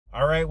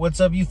All right, what's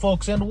up, you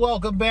folks, and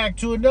welcome back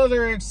to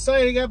another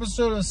exciting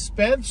episode of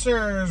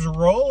Spencer's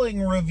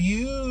Rolling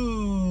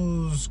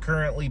Reviews,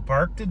 currently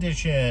parked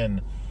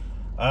edition.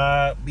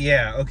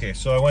 Okay,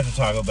 so I went to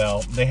Taco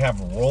Bell. They have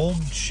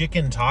rolled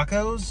chicken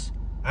tacos.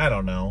 I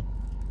don't know.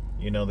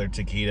 You know, they're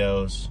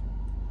taquitos,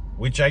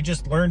 which I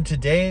just learned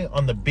today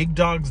on the Big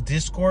Dogs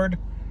Discord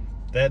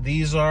that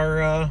these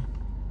are,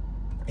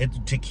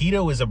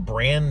 taquito is a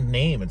brand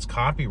name. It's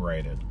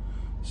copyrighted.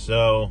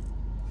 So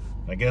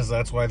I guess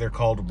that's why they're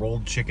called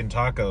rolled chicken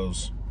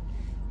tacos.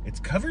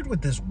 It's covered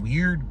with this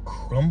weird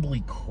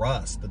crumbly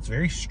crust that's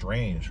very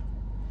strange.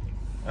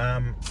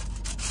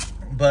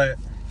 But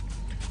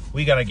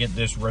we gotta get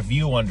this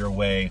review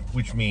underway,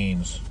 which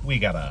means we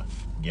gotta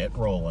get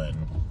rolling.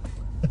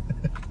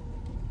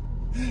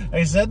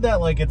 I said that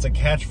like it's a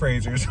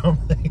catchphrase or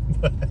something,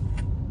 but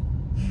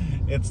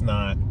it's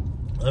not.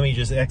 Let me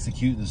just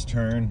execute this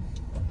turn.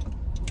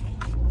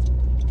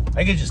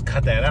 I could just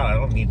cut that out. I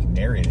don't need to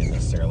narrate it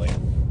necessarily.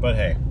 But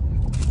hey,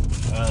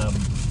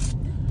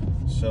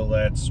 so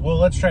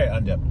let's try it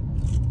undipped.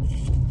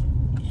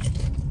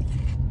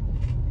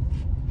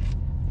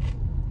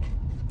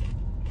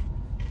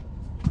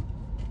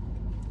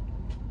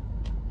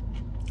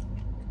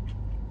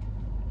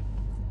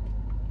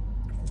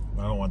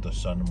 I don't want the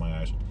sun in my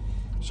eyes.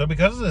 So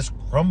because of this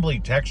crumbly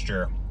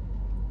texture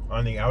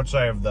on the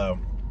outside of the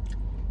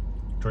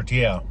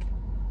tortilla,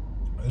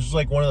 this is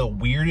like one of the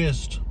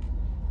weirdest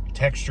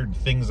textured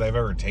things I've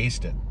ever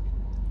tasted.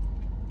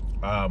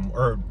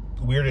 Or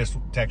weirdest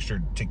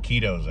textured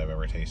taquitos I've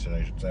ever tasted,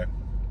 I should say.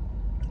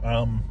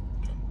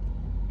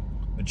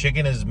 The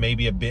chicken is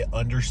maybe a bit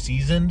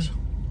under-seasoned.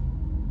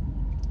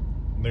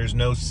 There's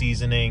no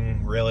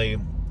seasoning really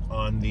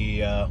on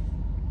the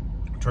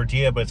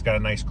tortilla, but it's got a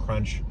nice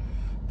crunch.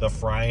 The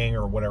frying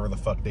or whatever the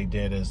fuck they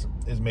did is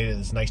made it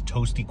this nice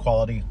toasty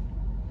quality.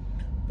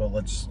 But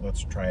let's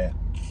try it.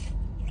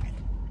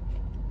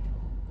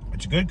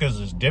 It's good because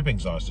this dipping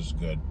sauce is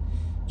good.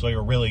 It's like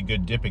a really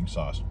good dipping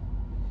sauce.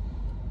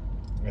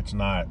 It's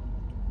not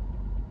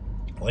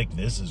like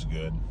this is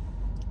good.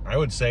 I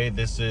would say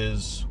this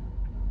is,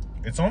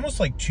 it's almost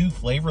like too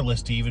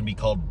flavorless to even be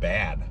called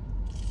bad.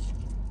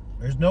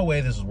 There's no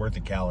way this is worth the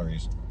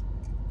calories.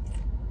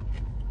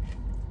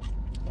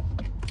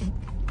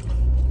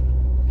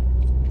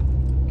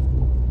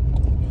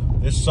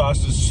 This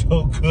sauce is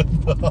so good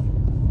though.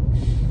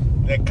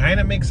 That kind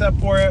of makes up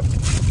for it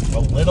a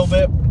little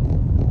bit.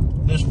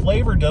 This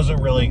flavor doesn't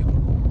really,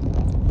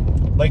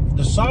 like,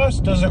 the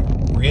sauce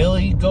doesn't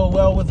really go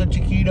well with the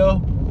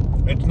taquito.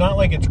 It's not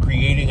like it's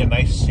creating a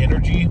nice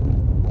synergy.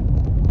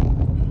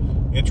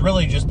 It's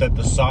really just that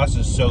the sauce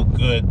is so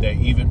good that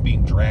even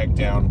being dragged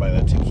down by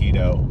the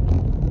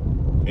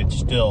taquito, it's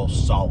still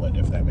solid,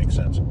 if that makes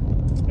sense.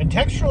 And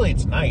texturally,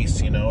 it's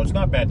nice, you know, it's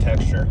not bad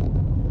texture.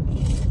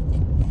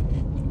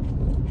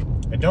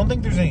 I don't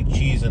think there's any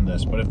cheese in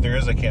this, but if there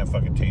is, I can't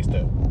fucking taste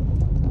it.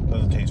 It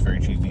doesn't taste very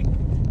cheesy.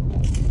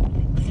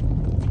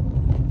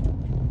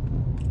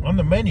 On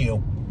the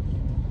menu,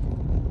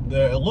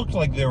 it looked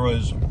like there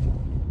was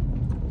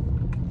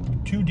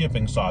 2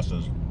 dipping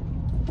sauces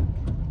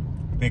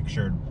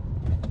pictured,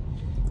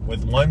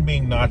 with one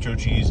being nacho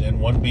cheese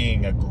and one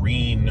being a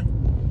green,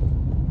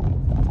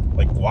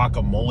 like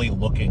guacamole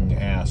looking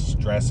ass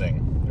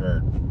dressing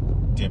or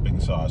dipping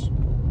sauce.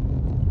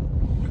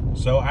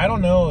 So I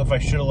don't know if I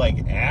should have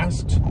like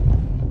asked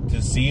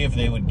to see if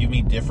they would give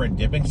me different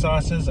dipping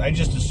sauces. I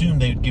just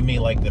assumed they'd give me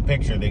like the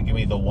picture, they'd give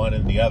me the one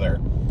and the other.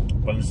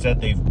 But instead,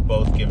 they've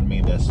both given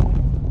me this,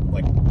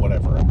 like,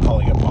 whatever. I'm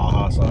calling it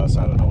Baja sauce.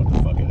 I don't know what the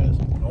fuck it is.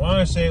 I want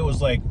to say it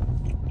was, like,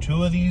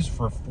 2 of these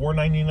for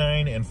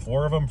 $4.99 and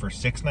 4 of them for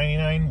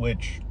 $6.99,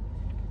 which,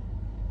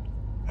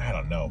 I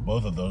don't know.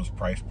 Both of those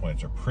price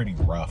points are pretty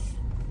rough,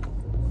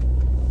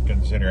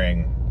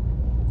 considering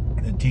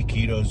the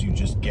taquitos you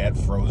just get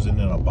frozen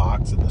in a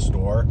box at the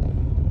store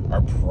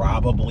are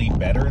probably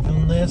better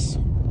than this.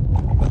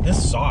 But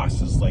this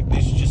sauce is like,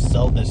 they should just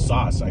sell this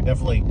sauce. I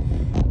definitely,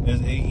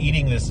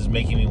 eating this is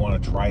making me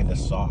want to try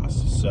this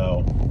sauce.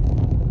 So,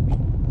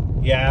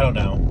 yeah, I don't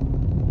know.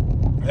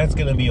 That's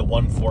going to be a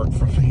 1 fork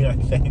for me, I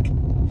think.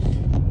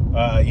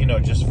 You know,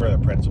 just for the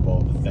principle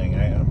of the thing.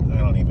 I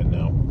don't even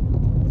know.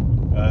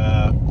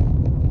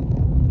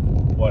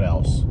 What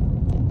else?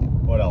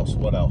 What else?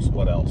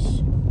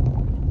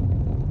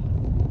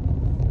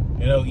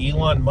 You know,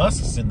 Elon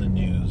Musk's in the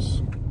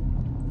news.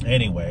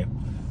 Anyway,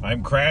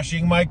 I'm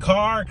crashing my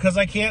car because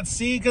I can't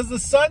see because the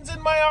sun's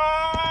in my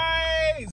eyes.